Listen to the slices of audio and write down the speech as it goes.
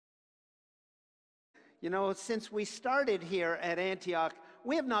You know, since we started here at Antioch,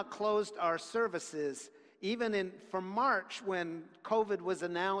 we have not closed our services. Even from March, when COVID was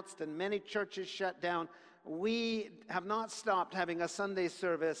announced and many churches shut down, we have not stopped having a Sunday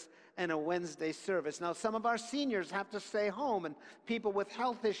service and a Wednesday service. Now, some of our seniors have to stay home, and people with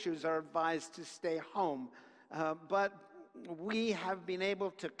health issues are advised to stay home. But we have been able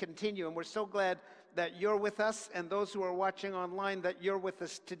to continue, and we're so glad that you're with us, and those who are watching online, that you're with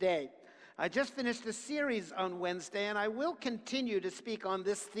us today. I just finished a series on Wednesday, and I will continue to speak on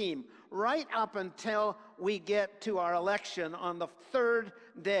this theme right up until we get to our election on the third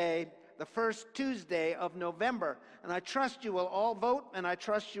day, the first Tuesday of November. And I trust you will all vote, and I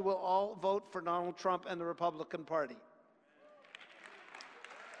trust you will all vote for Donald Trump and the Republican Party.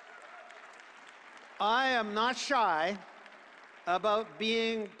 I am not shy about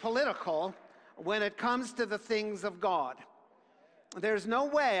being political when it comes to the things of God. There's no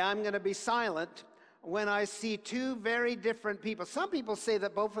way I'm going to be silent when I see two very different people. Some people say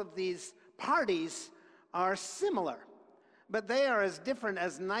that both of these parties are similar, but they are as different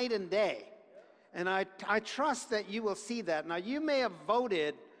as night and day. And I trust that you will see that. Now, you may have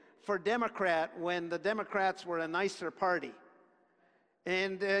voted for Democrat when the Democrats were a nicer party.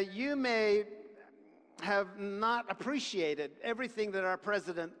 And you may have not appreciated everything that our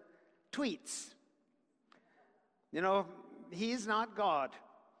president tweets. You know, he's not God,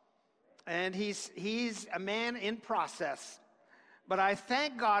 and he's a man in process. But I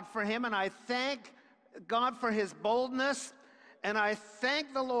thank God for him, and I thank God for his boldness, and I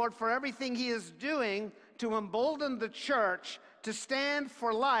thank the Lord for everything he is doing to embolden the church to stand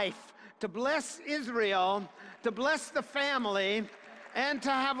for life, to bless Israel, to bless the family, and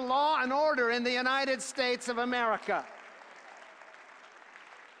to have law and order in the United States of America.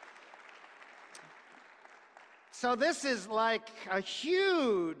 So this is like a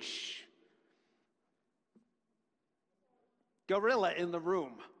huge gorilla in the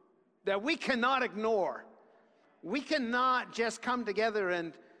room that we cannot ignore. We cannot just come together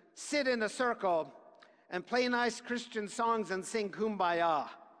and sit in a circle and play nice Christian songs and sing Kumbaya.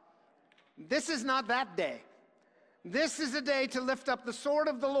 This is not that day. This is a day to lift up the sword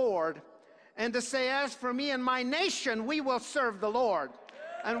of the Lord and to say, as for me and my nation, we will serve the Lord.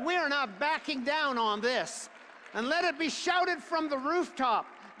 And we are not backing down on this. And let it be shouted from the rooftop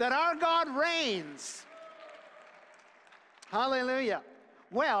that our God reigns. Hallelujah.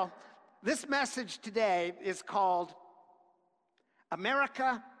 Well, this message today is called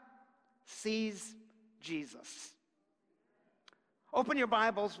America Sees Jesus. Open your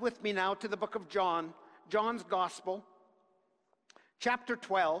Bibles with me now to the book of John, John's Gospel, chapter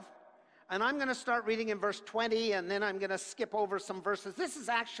 12. And I'm going to start reading in verse 20, and then I'm going to skip over some verses. This is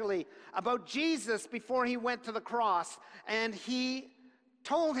actually about Jesus before he went to the cross, and he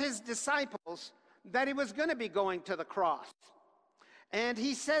told his disciples that he was going to be going to the cross. And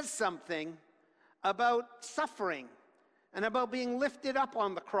he says something about suffering and about being lifted up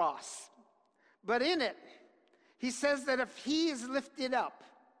on the cross. But in it, he says that if he is lifted up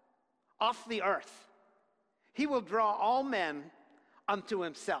off the earth, he will draw all men unto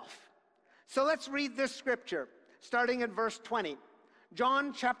himself. So let's read this scripture, starting at verse 20.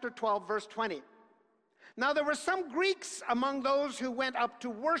 John chapter 12, verse 20. Now there were some Greeks among those who went up to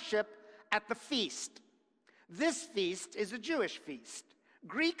worship at the feast. This feast is a Jewish feast.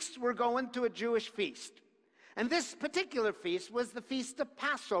 Greeks were going to a Jewish feast. And this particular feast was the feast of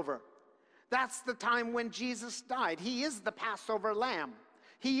Passover. That's the time when Jesus died. He is the Passover lamb.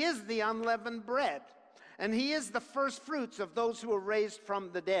 He is the unleavened bread. And he is the first fruits of those who were raised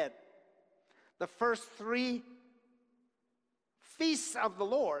from the dead. The first three feasts of the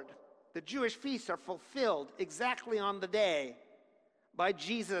Lord, the Jewish feasts, are fulfilled exactly on the day by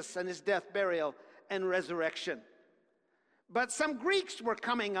Jesus and his death, burial, and resurrection. But some Greeks were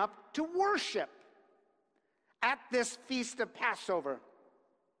coming up to worship at this feast of Passover.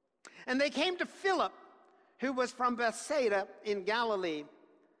 And they came to Philip, who was from Bethsaida in Galilee,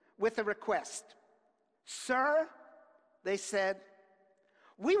 with a request. Sir, they said,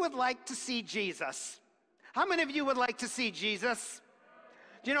 we would like to see Jesus. How many of you would like to see Jesus?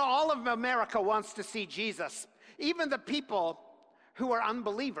 Do you know, all of America wants to see Jesus. Even the people who are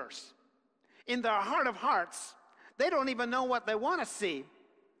unbelievers. In their heart of hearts, they don't even know what they want to see.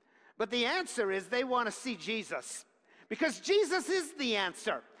 But the answer is they want to see Jesus. Because Jesus is the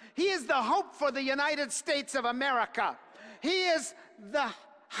answer. He is the hope for the United States of America. He is the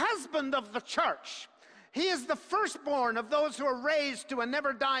husband of the church. He is the firstborn of those who are raised to a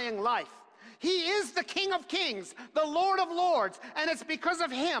never-dying life. He is the King of Kings, the Lord of Lords, and it's because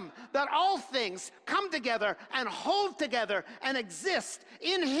of him that all things come together and hold together and exist.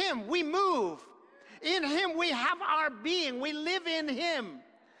 In him we move. In him we have our being. We live in him.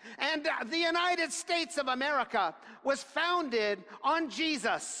 And the United States of America was founded on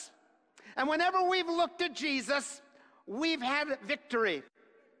Jesus. And whenever we've looked at Jesus, we've had victory.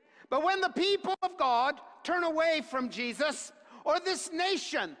 But when the people of God turn away from Jesus, or this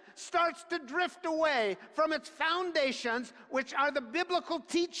nation starts to drift away from its foundations, which are the biblical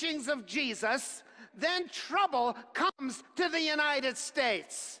teachings of Jesus, then trouble comes to the United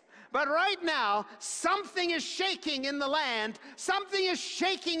States. But right now, something is shaking in the land, something is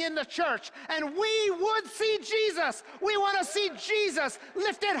shaking in the church, and we would see Jesus. We want to see Jesus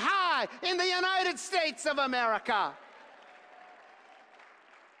lifted high in the United States of America.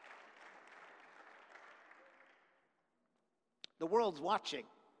 The world's watching.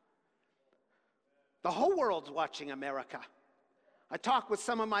 The whole world's watching America. I talked with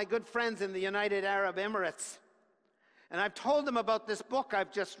some of my good friends in the United Arab Emirates, and I've told them about this book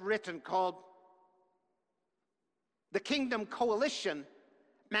I've just written called The Kingdom Coalition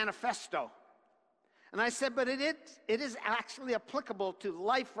Manifesto. And I said, but it is actually applicable to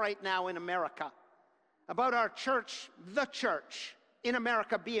life right now in America, about our church, the church in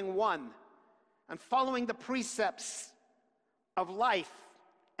America being one and following the precepts of life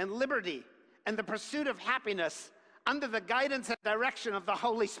and liberty and the pursuit of happiness under the guidance and direction of the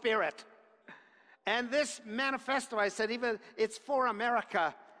Holy Spirit. And this manifesto, I said, even it's for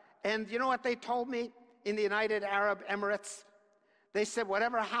America. And you know what they told me in the United Arab Emirates? They said,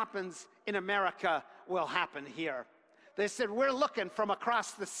 whatever happens in America will happen here. They said, we're looking from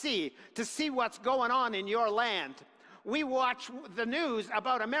across the sea to see what's going on in your land. We watch the news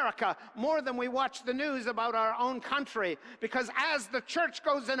about America more than we watch the news about our own country, because as the church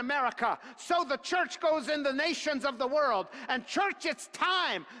goes in America, so the church goes in the nations of the world. And church, it's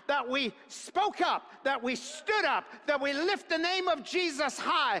time that we spoke up, that we stood up, that we lift the name of Jesus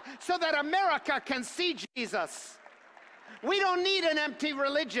high so that America can see Jesus. We don't need an empty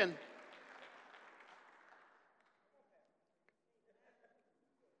religion.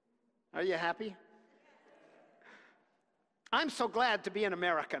 Are you happy? I'm so glad to be an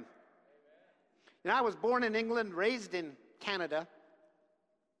American. You know, I was born in England, raised in Canada.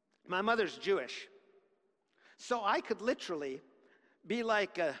 My mother's Jewish. So I could literally be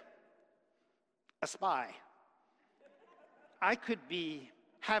like a spy. I could be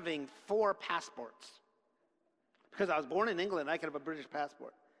having 4 passports. Because I was born in England, I could have a British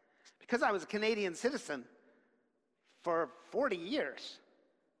passport. Because I was a Canadian citizen for 40 years,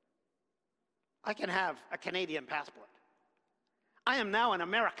 I can have a Canadian passport. I am now an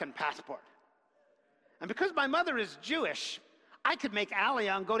American passport. And because my mother is Jewish, I could make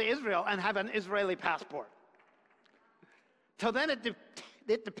Aliyah and go to Israel and have an Israeli passport. So then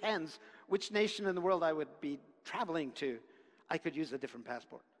it depends which nation in the world I would be traveling to. I could use a different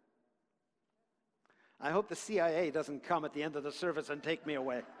passport. I hope the CIA doesn't come at the end of the service and take me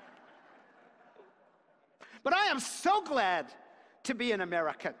away. But I am so glad to be an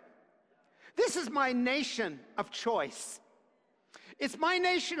American. This is my nation of choice. It's my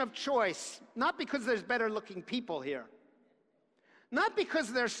nation of choice, not because there's better looking people here, not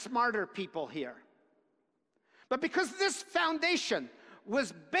because there's smarter people here, but because this foundation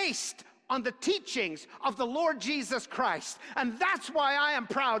was based on the teachings of the Lord Jesus Christ. And that's why I am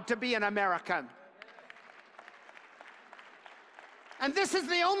proud to be an American. And this is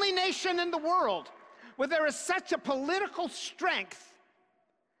the only nation in the world where there is such a political strength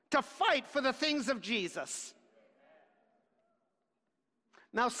to fight for the things of Jesus.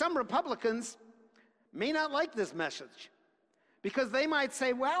 Now, some Republicans may not like this message because they might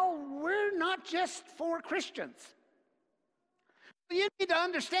say, well, we're not just for Christians. You need to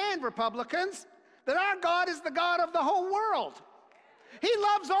understand, Republicans, that our God is the God of the whole world. He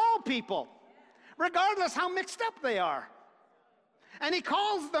loves all people, regardless how mixed up they are. And he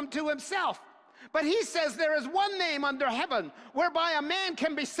calls them to himself. But he says there is one name under heaven whereby a man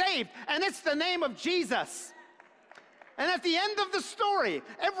can be saved, and it's the name of Jesus. And at the end of the story,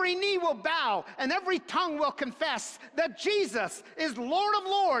 every knee will bow and every tongue will confess that Jesus is Lord of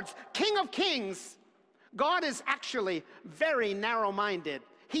Lords, King of Kings. God is actually very narrow-minded.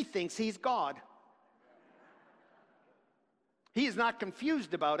 He thinks he's God. He is not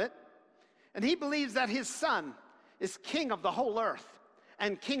confused about it. And he believes that his son is king of the whole earth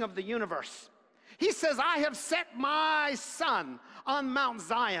and king of the universe. He says, I have set my son on Mount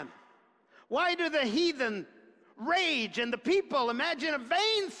Zion. Why do the heathen rage and the people imagine a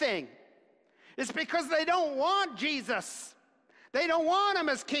vain thing? It's because they don't want Jesus. They don't want him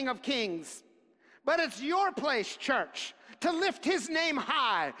as King of Kings. But it's your place, church, to lift his name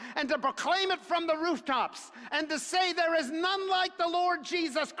high and to proclaim it from the rooftops and to say there is none like the Lord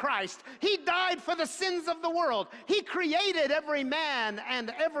Jesus Christ. He died for the sins of the world. He created every man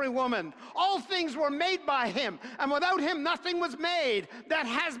and every woman. All things were made by him, and without him nothing was made that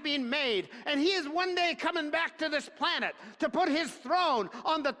has been made. And he is one day coming back to this planet to put his throne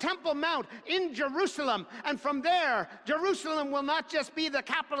on the Temple Mount in Jerusalem. And from there, Jerusalem will not just be the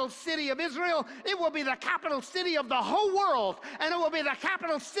capital city of Israel, it will be the capital city of the whole world, and it will be the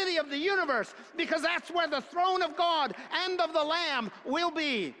capital city of the universe, because that's where the throne of God and of the Lamb will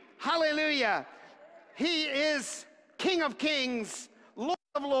be. Hallelujah. He is King of Kings, Lord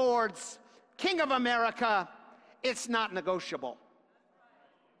of Lords, King of America. It's not negotiable.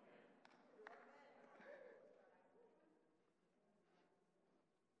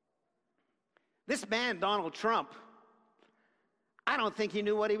 This man, Donald Trump, I don't think he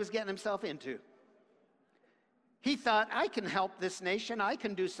knew what he was getting himself into. He thought, I can help this nation, I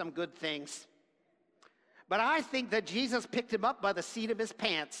can do some good things. But I think that Jesus picked him up by the seat of his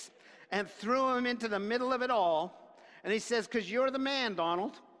pants and threw him into the middle of it all. And he says, because you're the man,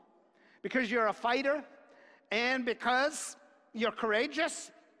 Donald, because you're a fighter, and because you're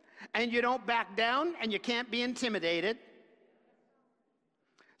courageous, and you don't back down, and you can't be intimidated.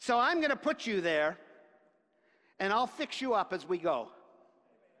 So I'm going to put you there, and I'll fix you up as we go.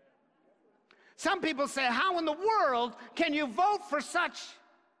 Some people say, how in the world can you vote for such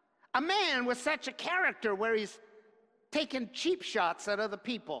a man with such a character where he's taking cheap shots at other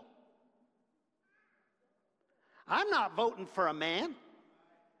people? I'm not voting for a man.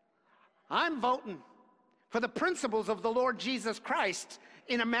 I'm voting for the principles of the Lord Jesus Christ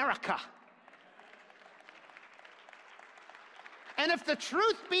in America. And if the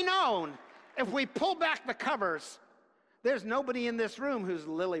truth be known, if we pull back the covers, there's nobody in this room who's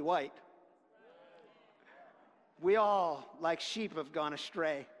lily white. We all, like sheep, have gone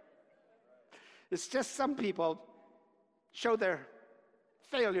astray. It's just some people show their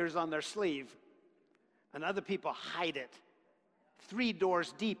failures on their sleeve, and other people hide it 3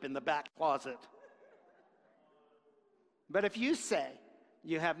 doors deep in the back closet. But if you say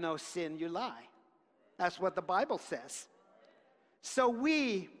you have no sin, you lie. That's what the Bible says. So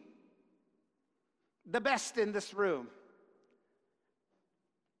we, the best in this room,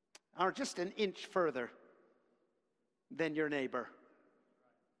 are just an inch further than your neighbor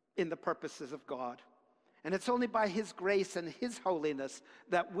in the purposes of God. And it's only by his grace and his holiness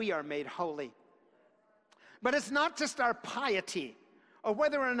that we are made holy. But it's not just our piety, or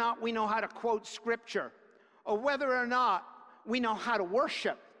whether or not we know how to quote scripture, or whether or not we know how to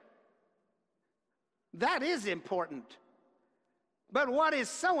worship. That is important. But what is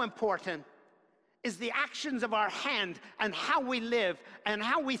so important is the actions of our hand and how we live and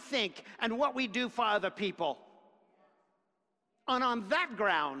how we think and what we do for other people. And on that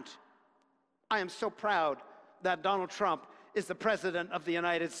ground, I am so proud that Donald Trump is the President of the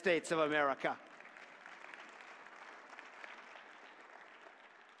United States of America.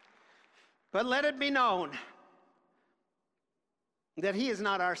 But let it be known that he is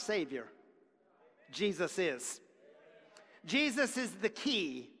not our Savior. Jesus is. Jesus is the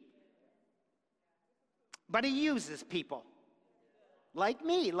key. But he uses people like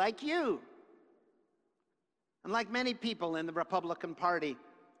me, like you, and like many people in the Republican Party,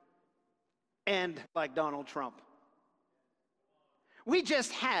 and like Donald Trump. We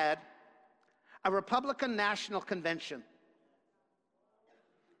just had a Republican National Convention,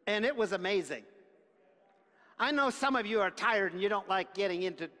 and it was amazing. I know some of you are tired and you don't like getting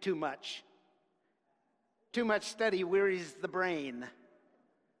into too much. Too much study wearies the brain.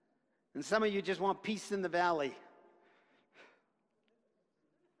 And some of you just want peace in the valley.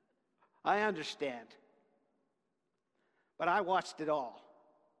 I understand. But I watched it all,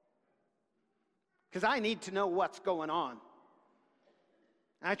 because I need to know what's going on.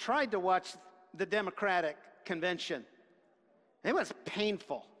 I tried to watch the Democratic convention. It was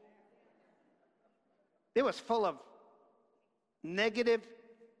painful. It was full of negative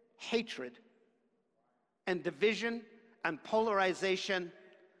hatred and division and polarization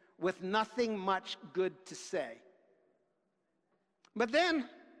with nothing much good to say. But then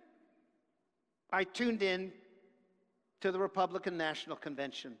I tuned in to the Republican National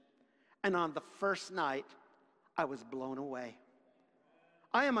Convention, and on the first night, I was blown away.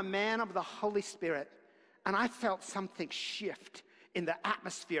 I am a man of the Holy Spirit, and I felt something shift in the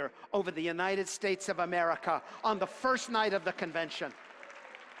atmosphere over the United States of America on the first night of the convention.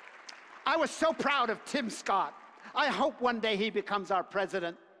 I was so proud of Tim Scott. I hope one day he becomes our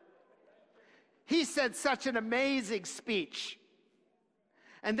president. He said such an amazing speech.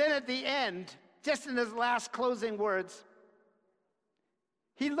 And then at the end, just in his last closing words,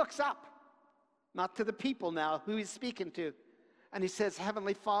 he looks up, not to the people now who he's speaking to, and he says,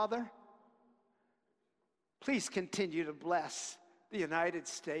 Heavenly Father, please continue to bless the United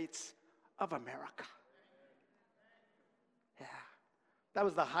States of America. Yeah, that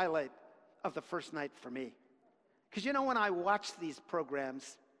was the highlight of the first night for me. Because you know, when I watch these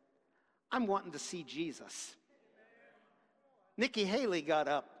programs, I'm wanting to see Jesus. Nikki Haley got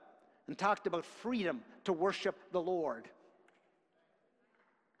up and talked about freedom to worship the Lord.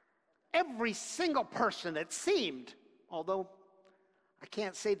 Every single person, it seemed, although I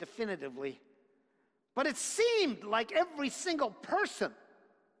can't say definitively, but it seemed like every single person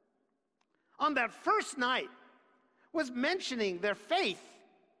on that first night was mentioning their faith,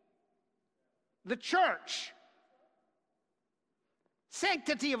 the church,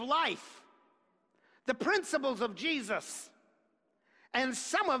 sanctity of life, the principles of Jesus. And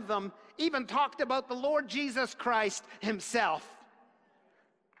some of them even talked about the Lord Jesus Christ himself.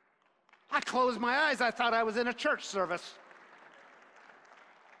 I closed my eyes. I thought I was in a church service.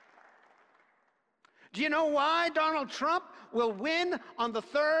 Do you know why Donald Trump will win on the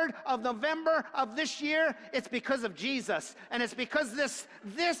 3rd of November of this year? It's because of Jesus. And it's because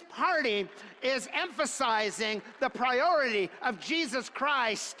this party is emphasizing the priority of Jesus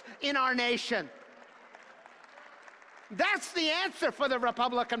Christ in our nation. That's the answer for the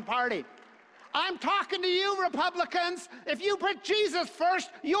Republican Party. I'm talking to you, Republicans. If you put Jesus first,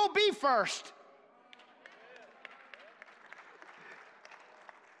 you'll be first.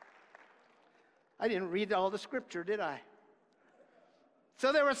 I didn't read all the scripture, did I?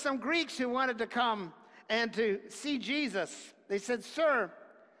 So there were some Greeks who wanted to come and to see Jesus. They said, Sir,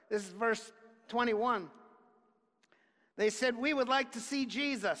 this is verse 21. They said, we would like to see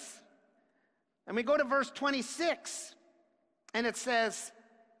Jesus. And we go to verse 26, and it says,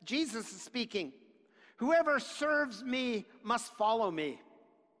 Jesus is speaking, whoever serves me must follow me.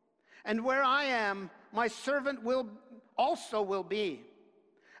 And where I am, my servant will be.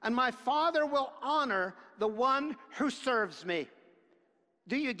 And my Father will honor the one who serves me.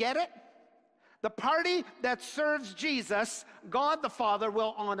 Do you get it? The party that serves Jesus, God the Father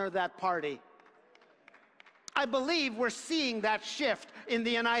will honor that party. I believe we're seeing that shift in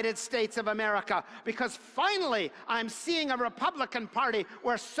the United States of America, because finally I'm seeing a Republican Party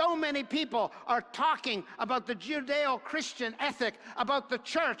where so many people are talking about the Judeo-Christian ethic, about the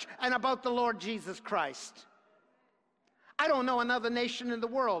church, and about the Lord Jesus Christ. I don't know another nation in the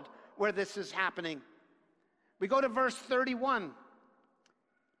world where this is happening. We go to verse 31.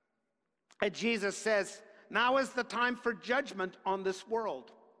 And Jesus says, now is the time for judgment on this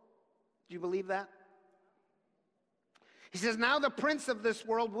world. Do you believe that? He says, now the prince of this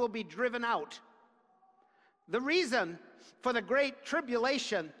world will be driven out. The reason for the great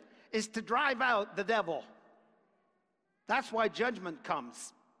tribulation is to drive out the devil. That's why judgment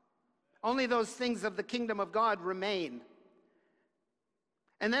comes. Only those things of the kingdom of God remain.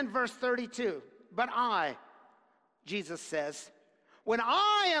 And then verse 32, but I, Jesus says, when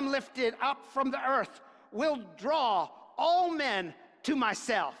I am lifted up from the earth, will draw all men to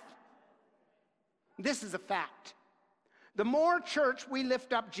myself. This is a fact. The more church we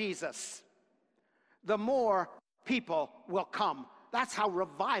lift up Jesus, the more people will come. That's how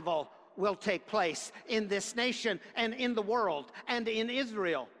revival will take place in this nation and in the world and in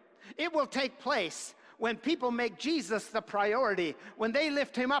Israel. It will take place when people make Jesus the priority, when they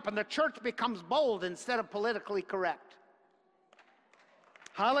lift him up and the church becomes bold instead of politically correct.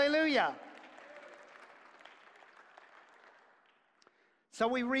 Hallelujah. So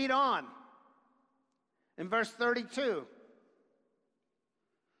we read on in verse 32.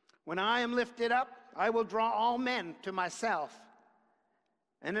 When I am lifted up, I will draw all men to myself.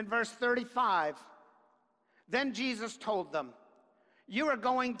 And in verse 35, then Jesus told them, you are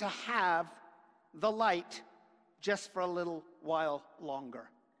going to have the light just for a little while longer.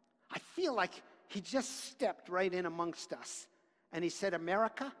 I feel like he just stepped right in amongst us. And he said,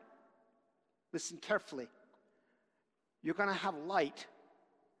 America, listen carefully. You're going to have light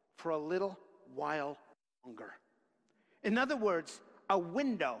for a little while longer. In other words, a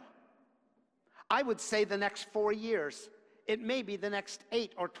window. I would say the next 4 years. It may be the next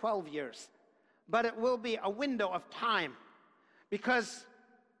 8 or 12 years. But it will be a window of time, because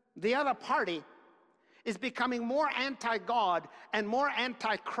the other party is becoming more anti-God and more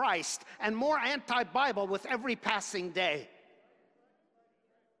anti-Christ and more anti-Bible with every passing day.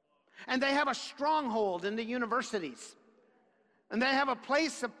 And they have a stronghold in the universities. And they have a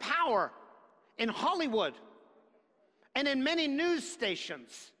place of power in Hollywood and in many news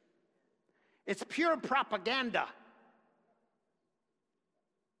stations. It's pure propaganda.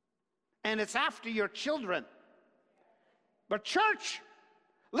 And it's after your children. But church,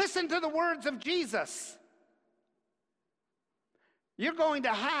 Listen to the words of Jesus. You're going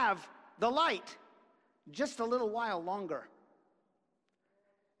to have the light just a little while longer.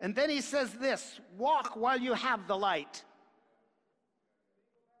 And then he says this, walk while you have the light.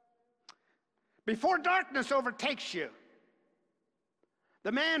 Before darkness overtakes you,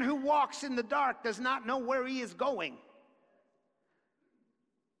 the man who walks in the dark does not know where he is going.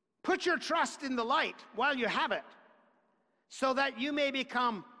 Put your trust in the light while you have it, so that you may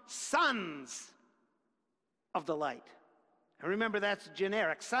become sons of the light. And remember, that's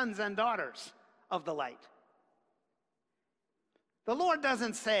generic, sons and daughters of the light. The Lord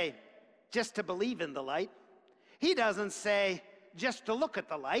doesn't say just to believe in the light. He doesn't say just to look at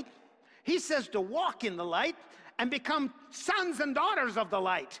the light. He says to walk in the light and become sons and daughters of the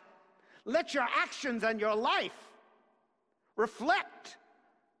light. Let your actions and your life reflect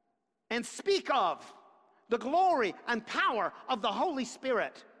and speak of the glory and power of the Holy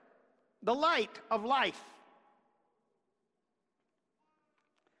Spirit, the light of life.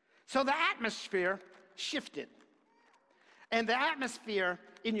 So the atmosphere shifted. And the atmosphere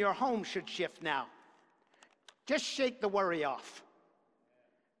in your home should shift now. Just shake the worry off.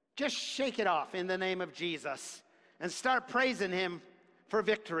 Just shake it off in the name of Jesus and start praising him for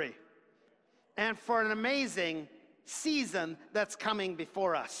victory and for an amazing season that's coming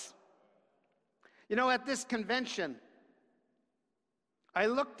before us. You know, at this convention, I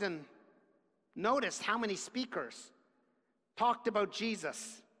looked and noticed how many speakers talked about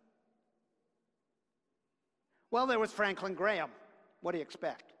Jesus. Well, there was Franklin Graham. What do you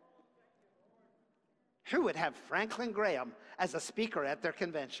expect? Who would have Franklin Graham as a speaker at their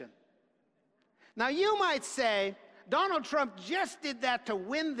convention? Now, you might say, Donald Trump just did that to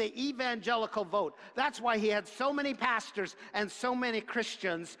win the evangelical vote. That's why he had so many pastors and so many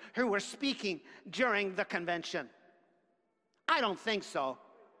Christians who were speaking during the convention. I don't think so.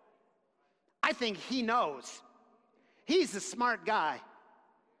 I think he knows. He's a smart guy.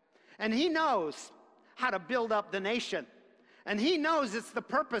 And he knows how to build up the nation. And he knows it's the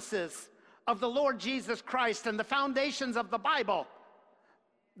purposes of the Lord Jesus Christ and the foundations of the Bible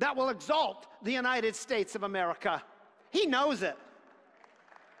that will exalt the United States of America. He knows it.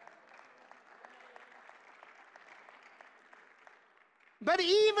 But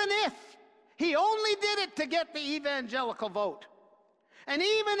even if he only did it to get the evangelical vote, and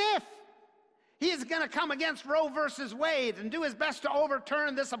even if he is going to come against Roe versus Wade and do his best to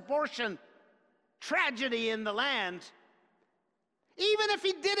overturn this abortion tragedy in the land, even if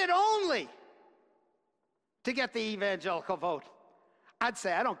he did it only to get the evangelical vote, I'd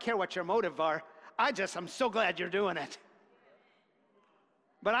say, I don't care what your motive are. I'm so glad you're doing it.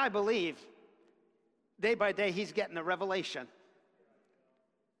 But I believe day by day he's getting a revelation.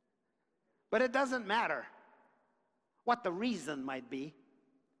 But it doesn't matter what the reason might be.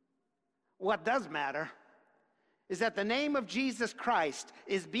 What does matter is that the name of Jesus Christ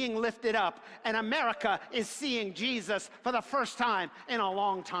is being lifted up, and America is seeing Jesus for the first time in a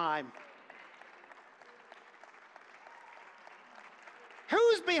long time.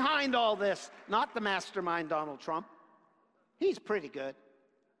 Who's behind all this? Not the mastermind, Donald Trump. He's pretty good.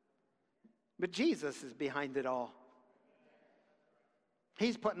 But Jesus is behind it all.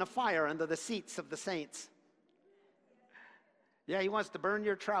 He's putting a fire under the seats of the saints. Yeah, he wants to burn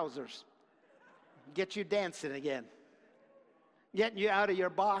your trousers. Get you dancing again. Getting you out of your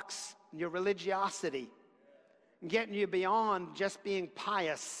box, your religiosity. Getting you beyond just being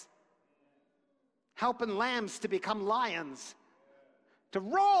pious. Helping lambs to become lions. To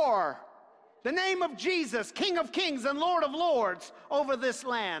roar the name of Jesus, King of Kings and Lord of Lords, over this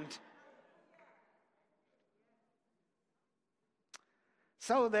land.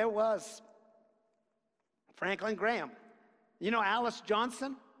 So there was Franklin Graham. You know Alice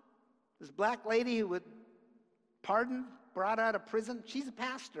Johnson? This black lady who was pardoned, brought out of prison. She's a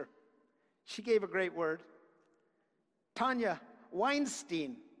pastor. She gave a great word. Tanya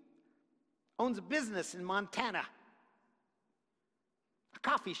Weinstein owns a business in Montana, a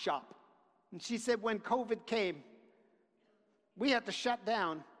coffee shop. And she said when COVID came, we had to shut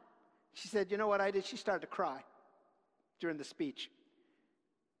down. She said, you know what I did? She started to cry during the speech.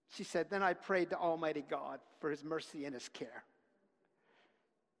 She said, then I prayed to Almighty God for his mercy and his care.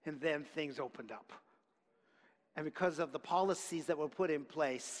 And then things opened up. And because of the policies that were put in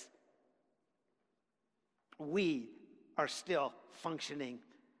place, we are still functioning.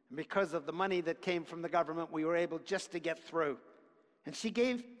 And because of the money that came from the government, we were able just to get through. And she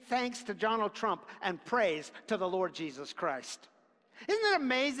gave thanks to Donald Trump and praise to the Lord Jesus Christ. Isn't it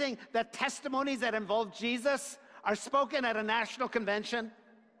amazing that testimonies that involve Jesus are spoken at a national convention?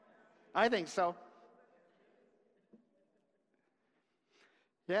 I think so.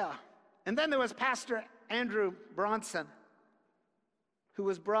 Yeah. And then there was Pastor Andrew Bronson, who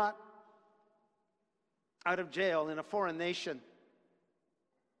was brought out of jail in a foreign nation.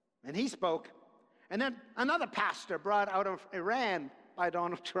 And he spoke. And then another pastor brought out of Iran by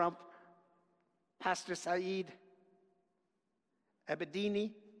Donald Trump, Pastor Saeed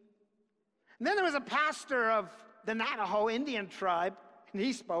Abedini. And then there was a pastor of the Navajo Indian tribe, and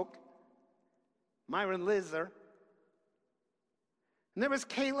he spoke, Myron Lizer. And there was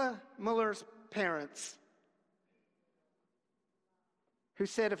Kayla Muller's parents, who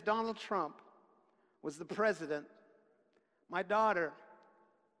said, if Donald Trump was the president, my daughter,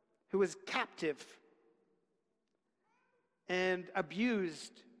 who was captive and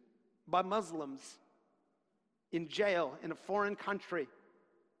abused by Muslims in jail in a foreign country,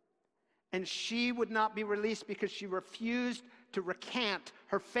 and she would not be released because she refused to recant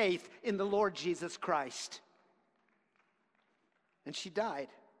her faith in the Lord Jesus Christ. And she died.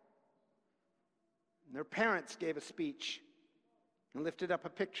 And their parents gave a speech and lifted up a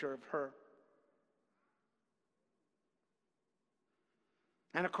picture of her.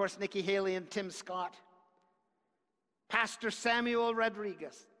 And of course, Nikki Haley and Tim Scott. Pastor Samuel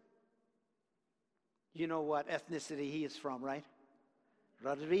Rodriguez. You know what ethnicity he is from, right?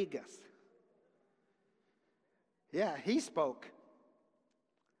 Rodriguez. Yeah, he spoke.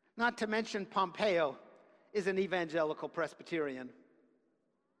 Not to mention Pompeo is an evangelical Presbyterian.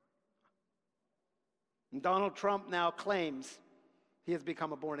 And Donald Trump now claims he has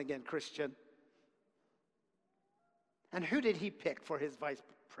become a born-again Christian. And who did he pick for his vice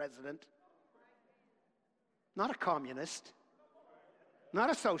president? Not a communist, not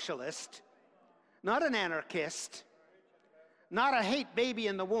a socialist, not an anarchist, not a hate baby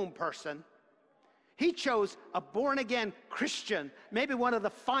in the womb person. He chose a born-again Christian, maybe one of the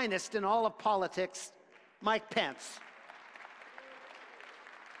finest in all of politics, Mike Pence.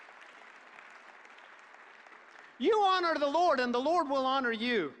 You honor the Lord, and the Lord will honor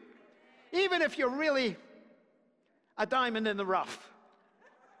you, even if you're really a diamond in the rough.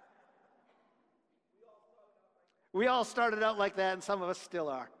 We all started out like that, and some of us still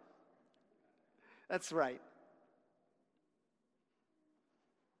are. That's right.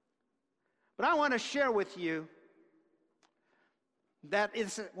 But I want to share with you that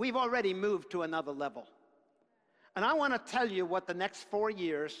we've already moved to another level. And I want to tell you what the next 4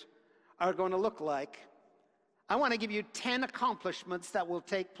 years are going to look like. I want to give you 10 accomplishments that will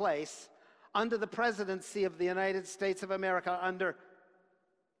take place under the presidency of the United States of America, under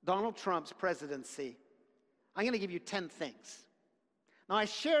Donald Trump's presidency. I'm going to give you 10 things. Now, I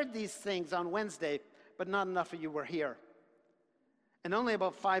shared these things on Wednesday, but not enough of you were here. And only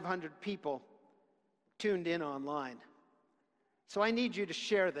about 500 people tuned in online. So I need you to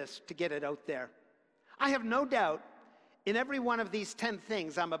share this to get it out there. I have no doubt in every one of these 10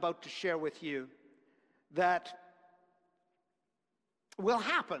 things I'm about to share with you that will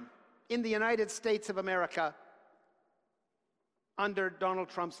happen in the United States of America under Donald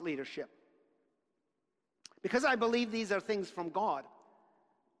Trump's leadership. Because I believe these are things from God.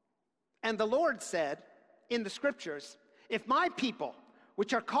 And the Lord said in the scriptures, if my people,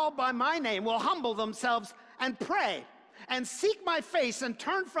 which are called by my name, will humble themselves and pray and seek my face and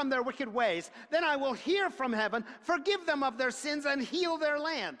turn from their wicked ways, then I will hear from heaven, forgive them of their sins, and heal their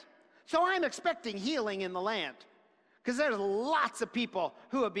land. So I'm expecting healing in the land, because there's lots of people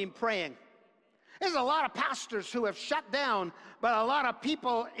who have been praying. There's a lot of pastors who have shut down, but a lot of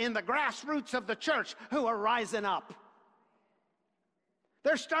people in the grassroots of the church who are rising up.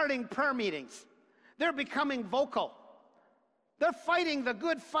 They're starting prayer meetings. They're becoming vocal. They're fighting the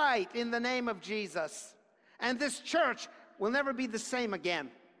good fight in the name of Jesus. And this church will never be the same again.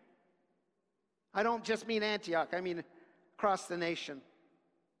 I don't just mean Antioch, I mean across the nation.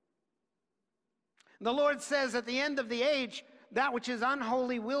 The Lord says at the end of the age, that which is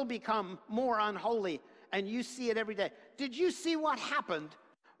unholy will become more unholy, and you see it every day. Did you see what happened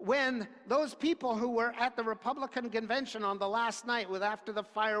when those people who were at the Republican convention on the last night, with after the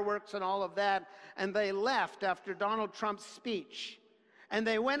fireworks and all of that, and they left after Donald Trump's speech, and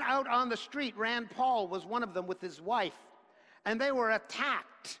they went out on the street? Rand Paul was one of them with his wife, and they were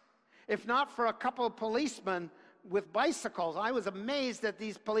attacked, if not for a couple of policemen with bicycles. I was amazed at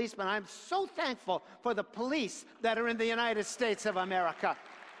these policemen. I'm so thankful for the police that are in the United States of America.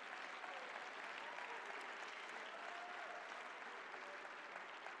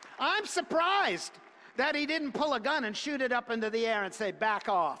 I'm surprised that he didn't pull a gun and shoot it up into the air and say, back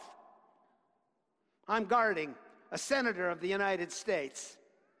off. I'm guarding a senator of the United States.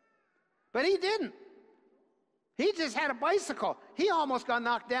 But he didn't. He just had a bicycle. He almost got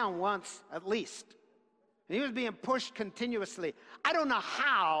knocked down once, at least. And he was being pushed continuously. I don't know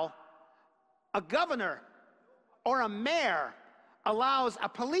how a governor or a mayor allows a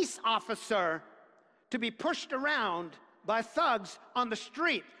police officer to be pushed around by thugs on the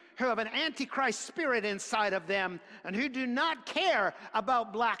street who have an antichrist spirit inside of them and who do not care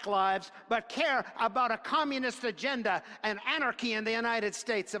about black lives, but care about a communist agenda and anarchy in the United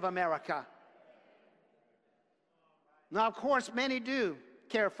States of America. Now, of course, many do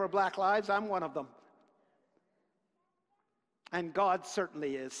care for black lives. I'm one of them. And God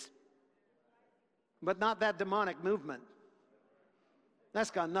certainly is. But not that demonic movement.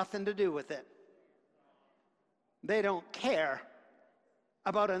 That's got nothing to do with it. They don't care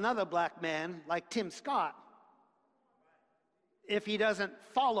about another black man like Tim Scott if he doesn't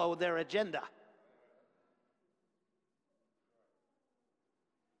follow their agenda.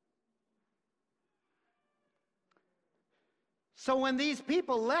 So when these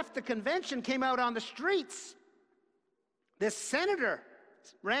people left the convention, came out on the streets, this senator,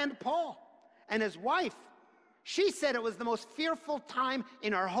 Rand Paul, and his wife, she said it was the most fearful time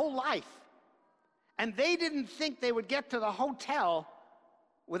in her whole life. And they didn't think they would get to the hotel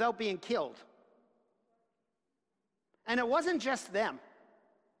without being killed. And it wasn't just them.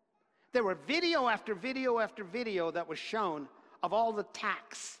 There were video after video after video that was shown of all the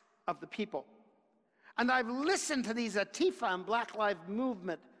attacks of the people. And I've listened to these Antifa and Black Lives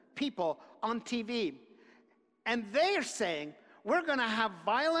Movement people on TV. And they are saying, we're going to have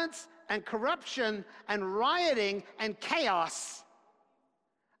violence and corruption and rioting and chaos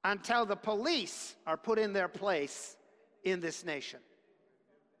until the police are put in their place in this nation.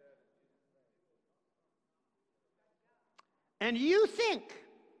 And you think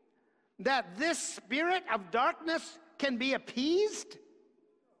that this spirit of darkness can be appeased?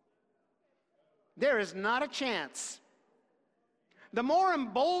 There is not a chance. The more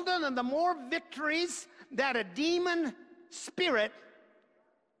emboldened and the more victories that a demon spirit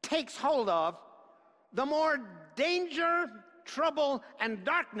takes hold of, the more danger, trouble, and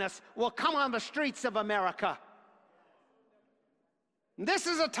darkness will come on the streets of America. This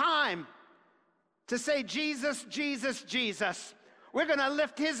is a time to say, Jesus, Jesus, Jesus. We're going to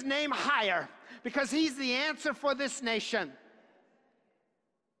lift his name higher because he's the answer for this nation.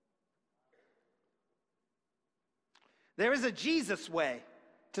 There is a Jesus way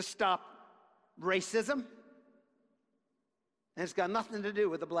to stop racism. And it's got nothing to do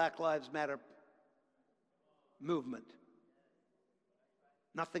with the Black Lives Matter movement.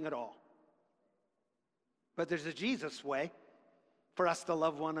 Nothing at all. But there's a Jesus way for us to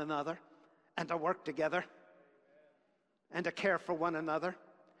love one another and to work together and to care for one another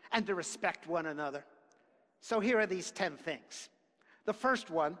and to respect one another. So here are these 10 things. The first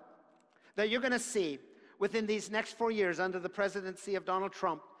one that you're going to see within these next 4 years under the presidency of Donald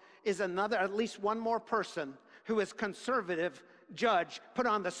Trump is another, at least one more person who is conservative judge put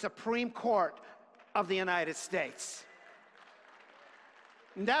on the Supreme Court of the United States.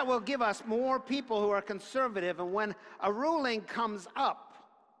 And that will give us more people who are conservative. And when a ruling comes up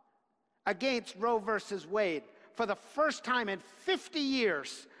against Roe versus Wade, for the first time in 50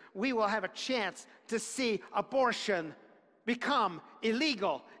 years, we will have a chance to see abortion become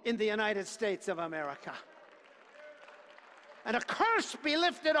illegal in the United States of America. And a curse be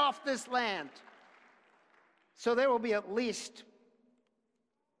lifted off this land. So there will be at least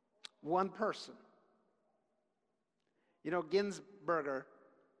one person. You know, Ginsburg,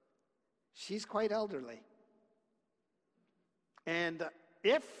 she's quite elderly. And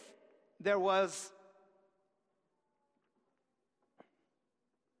if there was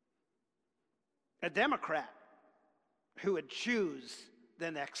a Democrat who would choose the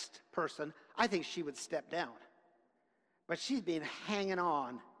next person, I think she would step down. But she's been hanging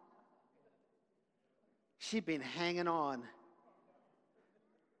on. She's been hanging on.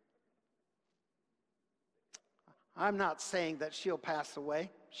 I'm not saying that she'll pass away.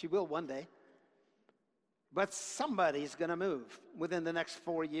 She will one day. But somebody's going to move within the next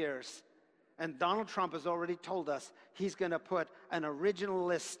 4 years. And Donald Trump has already told us he's going to put an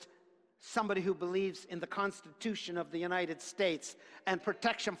originalist, somebody who believes in the Constitution of the United States and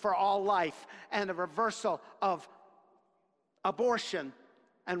protection for all life and a reversal of abortion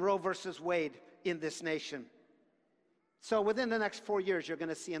and Roe versus Wade in this nation. So within the next 4 years, you're going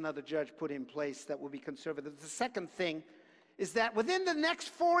to see another judge put in place that will be conservative. The second thing is that within the next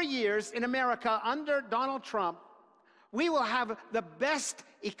 4 years in America under Donald Trump, we will have the best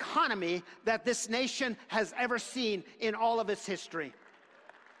economy that this nation has ever seen in all of its history.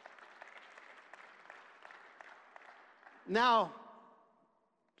 Now,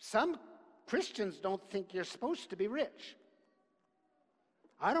 some Christians don't think you're supposed to be rich.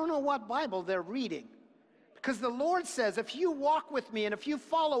 I don't know what Bible they're reading, Because the Lord says, if you walk with me and if you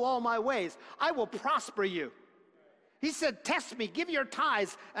follow all my ways, I will prosper you. He said, test me, give your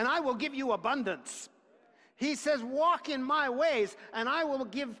tithes, and I will give you abundance. He says, walk in my ways, and I will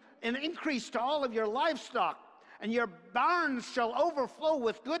give an increase to all of your livestock, and your barns shall overflow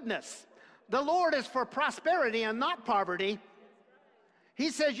with goodness. The Lord is for prosperity and not poverty. He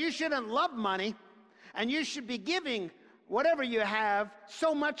says you shouldn't love money, and you should be giving whatever you have,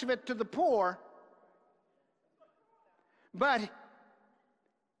 so much of it to the poor. But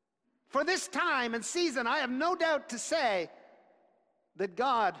for this time and season, I have no doubt to say that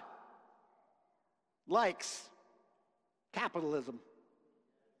God likes capitalism.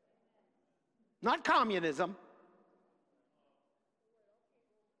 Not communism.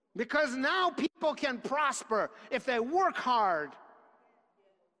 Because now people can prosper if they work hard.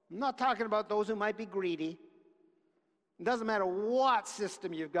 I'm not talking about those who might be greedy. It doesn't matter what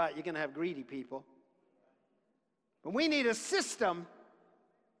system you've got, you're going to have greedy people. But we need a system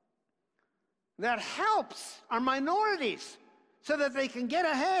that helps our minorities so that they can get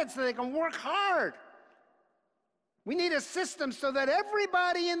ahead, so they can work hard. We need a system so that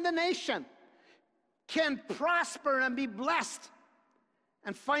everybody in the nation can prosper and be blessed.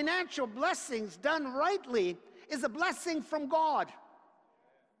 And financial blessings done rightly is a blessing from God.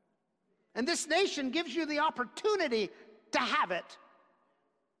 And this nation gives you the opportunity to have it.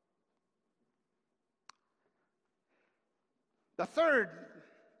 The third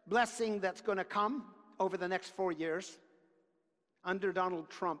blessing that's going to come over the next 4 years under Donald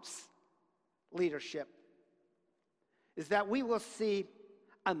Trump's leadership is that we will see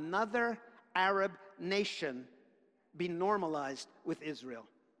another Arab nation be normalized with Israel.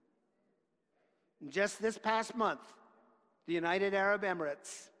 Just this past month, the United Arab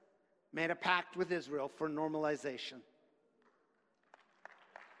Emirates made a pact with Israel for normalization.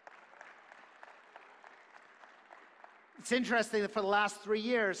 It's interesting that for the last 3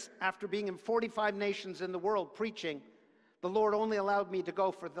 years, after being in 45 nations in the world preaching, the Lord only allowed me to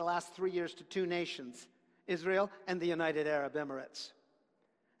go for the last 3 years to 2 nations, Israel and the United Arab Emirates.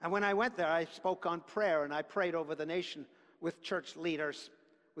 And when I went there, I spoke on prayer, and I prayed over the nation with church leaders,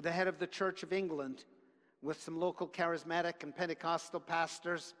 with the head of the Church of England, with some local charismatic and Pentecostal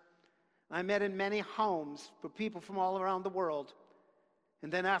pastors. I met in many homes for people from all around the world.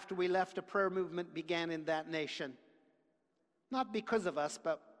 And then after we left, a prayer movement began in that nation. Not because of us,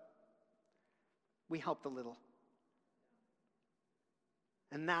 but we helped a little.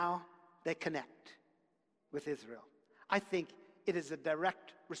 And now they connect with Israel. I think it is a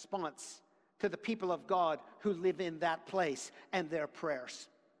direct response to the people of God who live in that place and their prayers.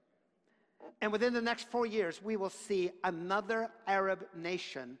 And within the next 4 years, we will see another Arab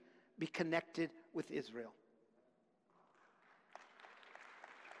nation be connected with Israel.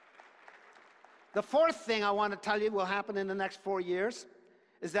 The fourth thing I want to tell you will happen in the next 4 years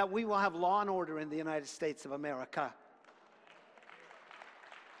is that we will have law and order in the United States of America.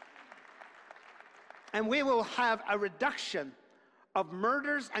 And we will have a reduction of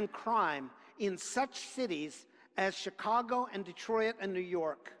murders and crime in such cities as Chicago and Detroit and New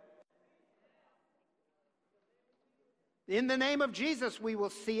York. In the name of Jesus, we will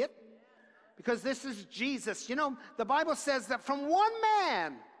see it, because this is Jesus. You know, the Bible says that from one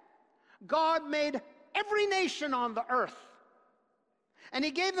man, God made every nation on the earth. And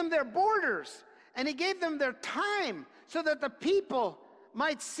he gave them their borders, and he gave them their time so that the people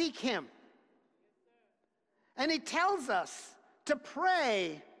might seek him. And he tells us to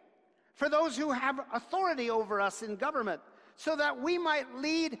pray for those who have authority over us in government, so that we might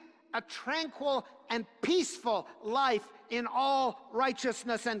lead a tranquil and peaceful life in all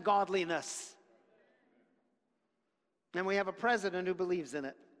righteousness and godliness. And we have a president who believes in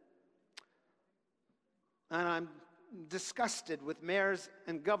it. And I'm disgusted with mayors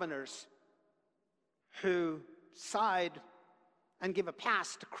and governors who side and give a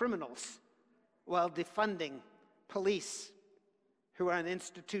pass to criminals while defunding police who are an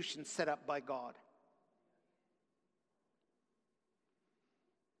institution set up by God.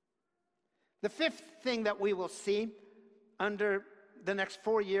 The fifth thing that we will see under the next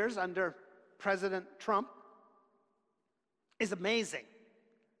 4 years under President Trump is amazing.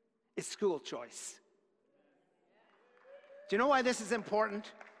 It's school choice. Do you know why this is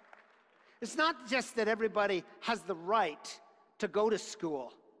important? It's not just that everybody has the right to go to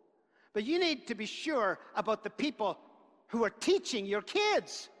school, but you need to be sure about the people who are teaching your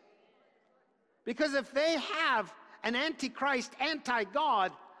kids. Because if they have an antichrist,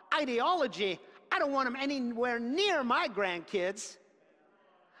 anti-God ideology, I don't want them anywhere near my grandkids.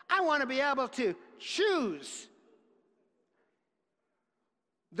 I want to be able to choose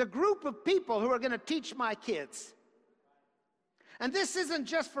the group of people who are going to teach my kids. And this isn't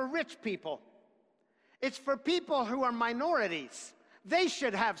just for rich people. It's for people who are minorities. They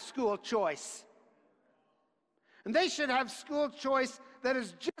should have school choice. And they should have school choice that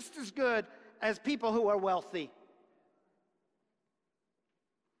is just as good as people who are wealthy.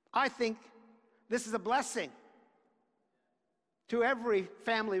 I think this is a blessing to every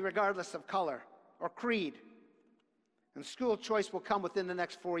family, regardless of color or creed. And school choice will come within the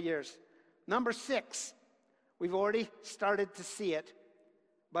next 4 years. Number 6, we've already started to see it,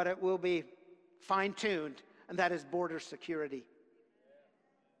 but it will be fine-tuned, and that is border security.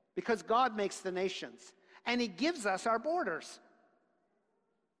 Because God makes the nations, and He gives us our borders.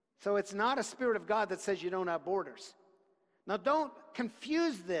 So it's not a spirit of God that says you don't have borders. Now, don't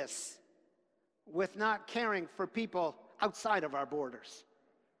confuse this with not caring for people outside of our borders.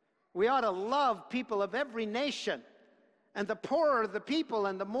 We ought to love people of every nation. And the poorer the people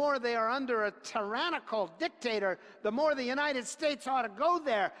and the more they are under a tyrannical dictator, the more the United States ought to go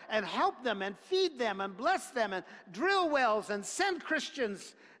there and help them and feed them and bless them and drill wells and send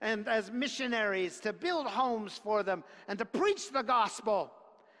Christians and as missionaries to build homes for them and to preach the gospel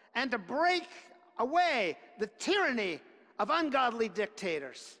and to break away the tyranny of ungodly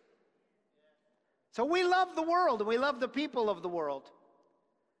dictators. So we love the world and we love the people of the world.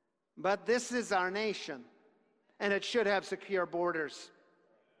 But this is our nation, and it should have secure borders.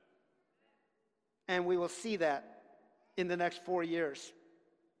 And we will see that in the next 4 years.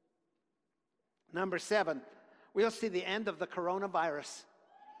 Number 7, we'll see the end of the coronavirus.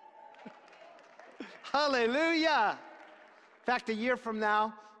 Hallelujah! In fact, a year from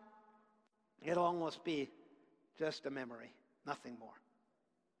now, it'll almost be just a memory, nothing more.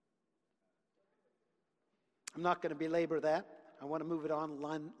 I'm not going to belabor that. I want to move it on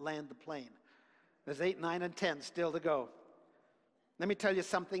and land the plane. There's 8, 9, and 10 still to go. Let me tell you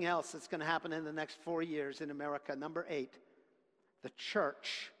something else that's going to happen in the next 4 years in America. Number 8, the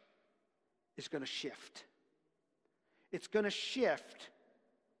church is going to shift. It's going to shift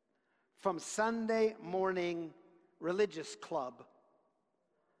from Sunday morning religious club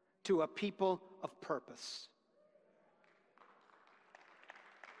to a people of purpose.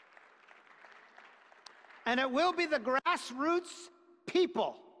 And it will be the grassroots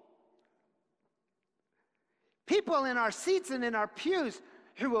people. People in our seats and in our pews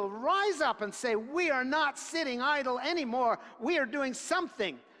who will rise up and say, we are not sitting idle anymore. We are doing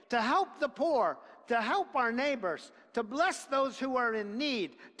something to help the poor, to help our neighbors, to bless those who are in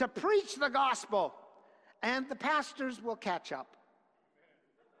need, to preach the gospel. And the pastors will catch up.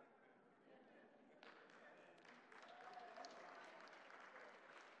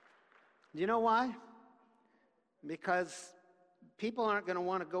 You know why? Because people aren't going to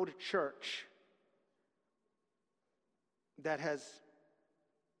want to go to church that has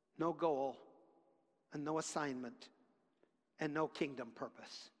no goal and no assignment and no kingdom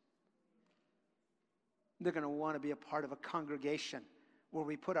purpose. They're going to want to be a part of a congregation where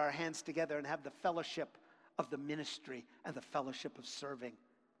we put our hands together and have the fellowship of the ministry and the fellowship of serving.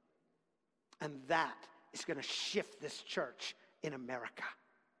 And that is going to shift this church in America.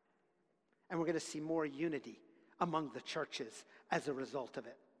 And we're going to see more unity among the churches as a result of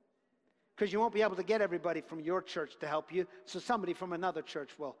it. Because you won't be able to get everybody from your church to help you, so somebody from another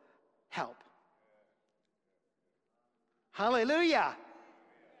church will help. Hallelujah!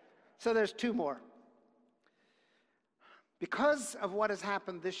 So there's 2 more. Because of what has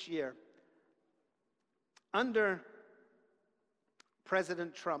happened this year, under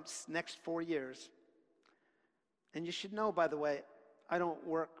President Trump's next 4 years, and you should know, by the way, I don't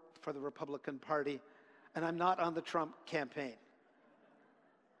work for the Republican Party, and I'm not on the Trump campaign.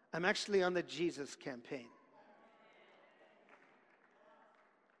 I'm actually on the Jesus campaign.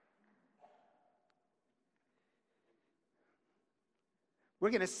 We're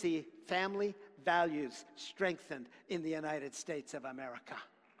going to see family values strengthened in the United States of America.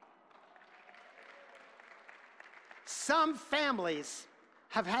 Some families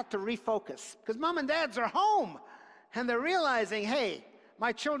have had to refocus because mom and dads are home and they're realizing, hey,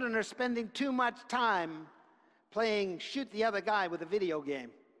 my children are spending too much time playing shoot the other guy with a video game.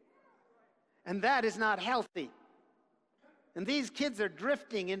 And that is not healthy. And these kids are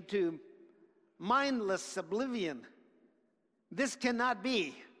drifting into mindless oblivion. This cannot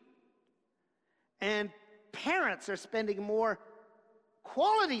be. And parents are spending more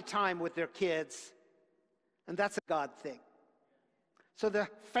quality time with their kids, and that's a God thing. So the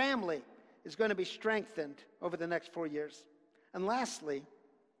family is going to be strengthened over the next 4 years. And lastly,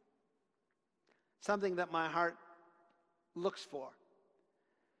 something that my heart looks for.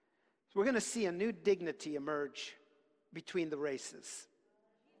 So we're going to see a new dignity emerge between the races.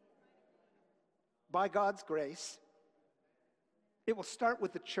 by God's grace, it will start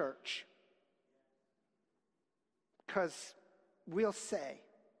with the church. Because we'll say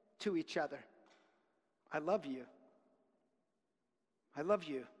to each other, I love you. I love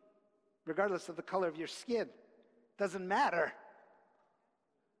you, regardless of the color of your skin. Doesn't matter.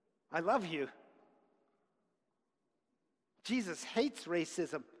 I love you. Jesus hates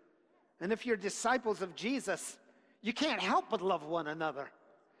racism. And if you're disciples of Jesus, you can't help but love one another.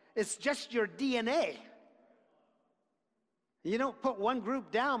 It's just your DNA. You don't put one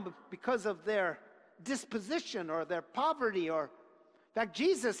group down because of their disposition or their poverty, or in fact,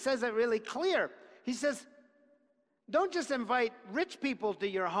 Jesus says it really clear. He says, don't just invite rich people to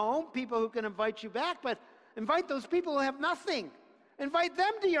your home, people who can invite you back, but invite those people who have nothing. Invite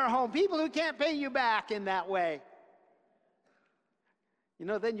them to your home, people who can't pay you back in that way. You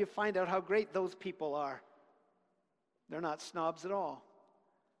know, then you find out how great those people are. They're not snobs at all.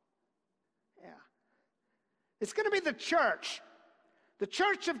 Yeah. It's going to be the church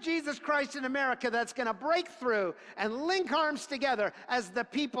of Jesus Christ in America, that's going to break through and link arms together as the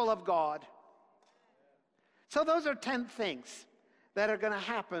people of God. So those are 10 things that are going to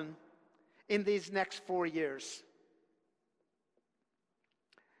happen in these next 4 years.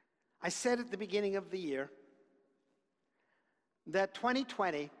 I said at the beginning of the year that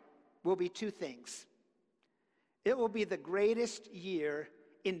 2020 will be 2 things. It will be the greatest year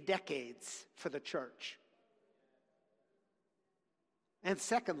in decades for the church. And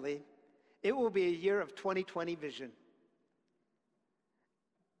secondly, it will be a year of 2020 vision.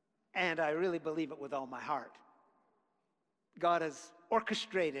 And I really believe it with all my heart. God has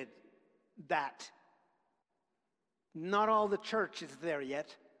orchestrated that. Not all the church is there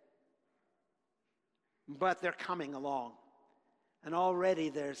yet, but they're coming along. And already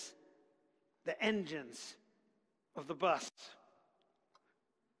there's the engines of the bus.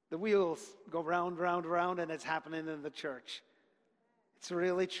 The wheels go round, round, round, and it's happening in the church. It's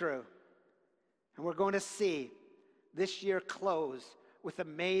really true. And we're going to see this year close with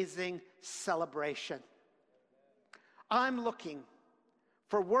amazing celebration. I'm looking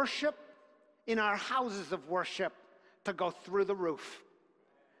for worship in our houses of worship to go through the roof.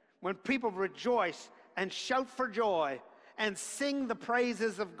 When people rejoice and shout for joy and sing the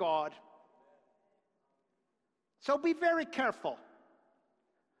praises of God. So be very careful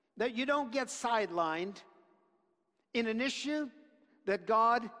that you don't get sidelined in an issue that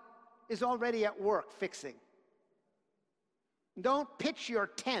God is already at work fixing. Don't pitch your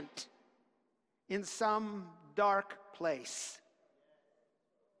tent in some dark place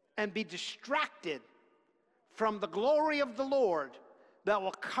and be distracted from the glory of the Lord that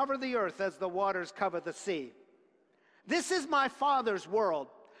will cover the earth as the waters cover the sea. This is my Father's world,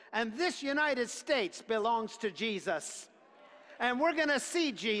 and this United States belongs to Jesus. And we're going to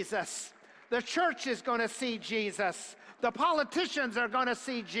see Jesus. The church is going to see Jesus. The politicians are going to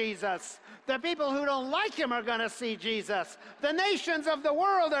see Jesus. The people who don't like him are going to see Jesus. The nations of the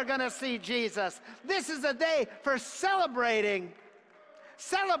world are going to see Jesus. This is a day for celebrating.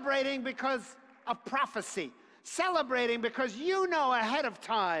 Celebrating because of prophecy. Celebrating because you know ahead of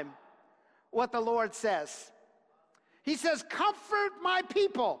time what the Lord says. He says, comfort my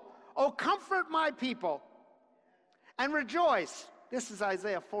people. Oh, comfort my people. And rejoice. This is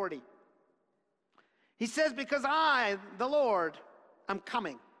Isaiah 40. He says, because I, the Lord, am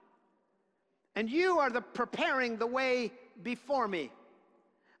coming. And you are preparing the way before me.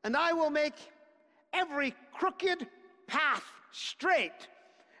 And I will make every crooked path straight.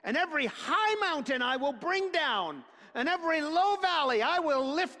 And every high mountain I will bring down. And every low valley I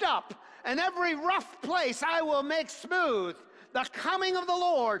will lift up. And every rough place I will make smooth. The coming of the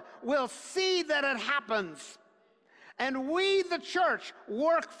Lord will see that it happens. And we, the church,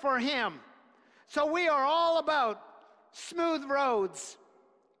 work for him. So we are all about smooth roads.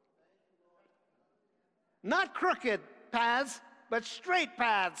 Not crooked paths, but straight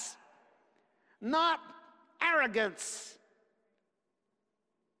paths. Not arrogance,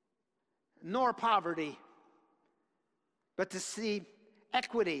 nor poverty, but to see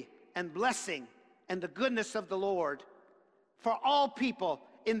equity and blessing and the goodness of the Lord for all people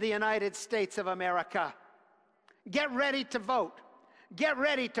in the United States of America. Get ready to vote. Get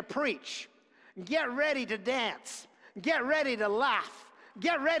ready to preach. Get ready to dance. Get ready to laugh.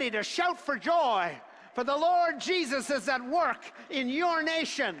 Get ready to shout for joy. For the Lord Jesus is at work in your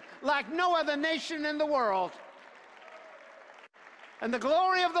nation like no other nation in the world. And the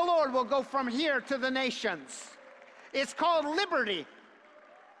glory of the Lord will go from here to the nations. It's called liberty.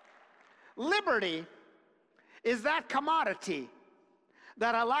 Liberty is that commodity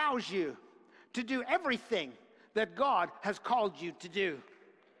that allows you to do everything that God has called you to do.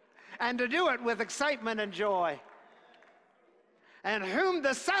 and to do it with excitement and joy. And whom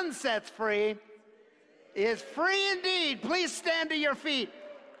the Son sets free is free indeed. Please stand to your feet.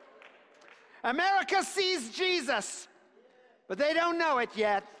 America sees Jesus, but they don't know it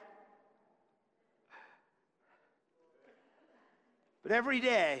yet. But every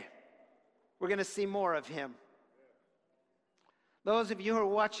day, we're going to see more of him. Those of you who are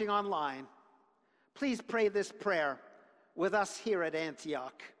watching online, please pray this prayer with us here at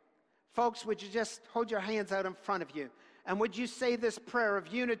Antioch. Folks, would you just hold your hands out in front of you? And would you say this prayer of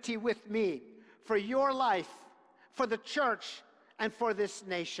unity with me for your life, for the church, and for this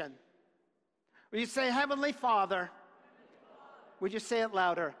nation? Will you say, Heavenly Father? Would you say it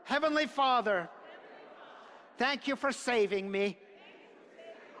louder? Heavenly Father, thank you for saving me.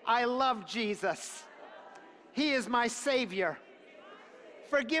 I love Jesus. He is my Savior.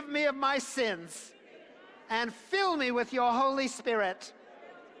 Forgive me of my sins and fill me with your Holy Spirit.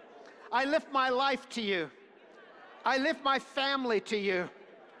 I lift my life to you. I lift my family to you.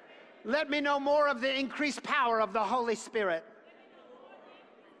 Let me know more of the increased power of the Holy Spirit.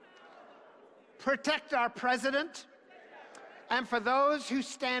 Protect our president and for those who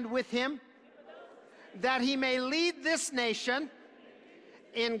stand with him, that he may lead this nation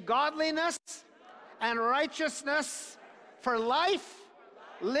in godliness and righteousness for life,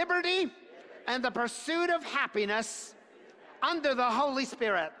 liberty, and the pursuit of happiness under the Holy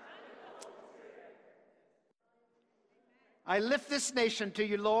Spirit. I lift this nation to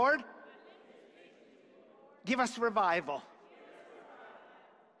you, Lord. Give us revival.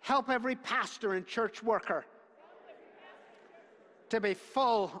 Help every pastor and church worker to be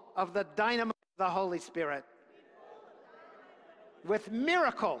full of the dynamite of the Holy Spirit, with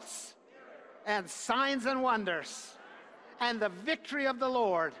miracles and signs and wonders and the victory of the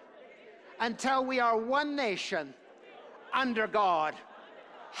Lord, until we are one nation under God.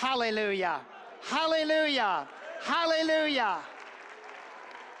 Hallelujah. Hallelujah. Hallelujah.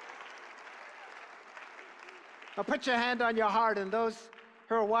 Now put your hand on your heart, and those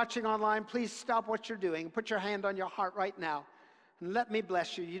who are watching online, please stop what you're doing. Put your hand on your heart right now, and let me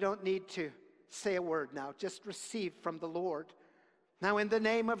bless you. You don't need to say a word now. Just receive from the Lord. Now, in the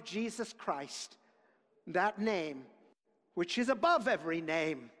name of Jesus Christ, that name which is above every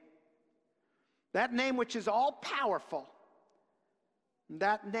name, that name which is all powerful,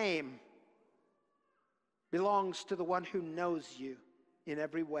 that name belongs to the one who knows you in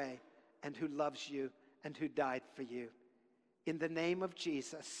every way and who loves you and who died for you. In the name of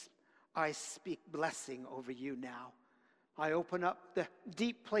Jesus, I speak blessing over you now. I open up the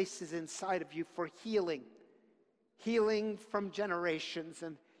deep places inside of you for healing. Healing from generations,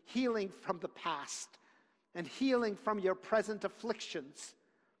 and healing from the past, and healing from your present afflictions.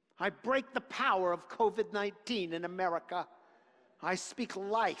 I break the power of COVID-19 in America. I speak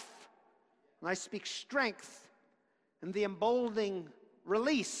life, and I speak strength, and the emboldening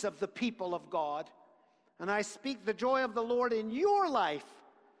release of the people of God. And I speak the joy of the Lord in your life,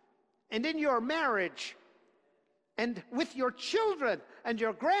 and in your marriage, and with your children, and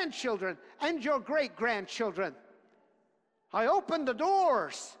your grandchildren, and your great-grandchildren. I open the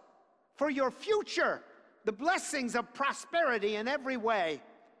doors for your future, the blessings of prosperity in every way.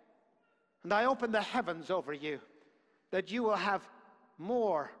 And I open the heavens over you, that you will have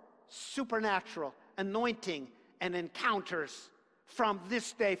more supernatural anointing and encounters from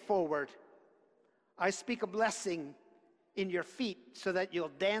this day forward. I speak a blessing in your feet so that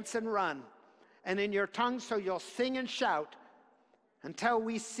you'll dance and run, and in your tongue so you'll sing and shout, until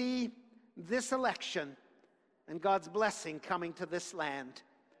we see this election and God's blessing coming to this land.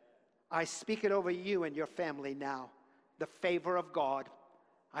 I speak it over you and your family now. The favor of God,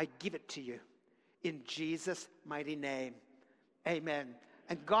 I give it to you in Jesus' mighty name. Amen.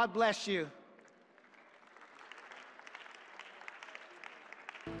 And God bless you.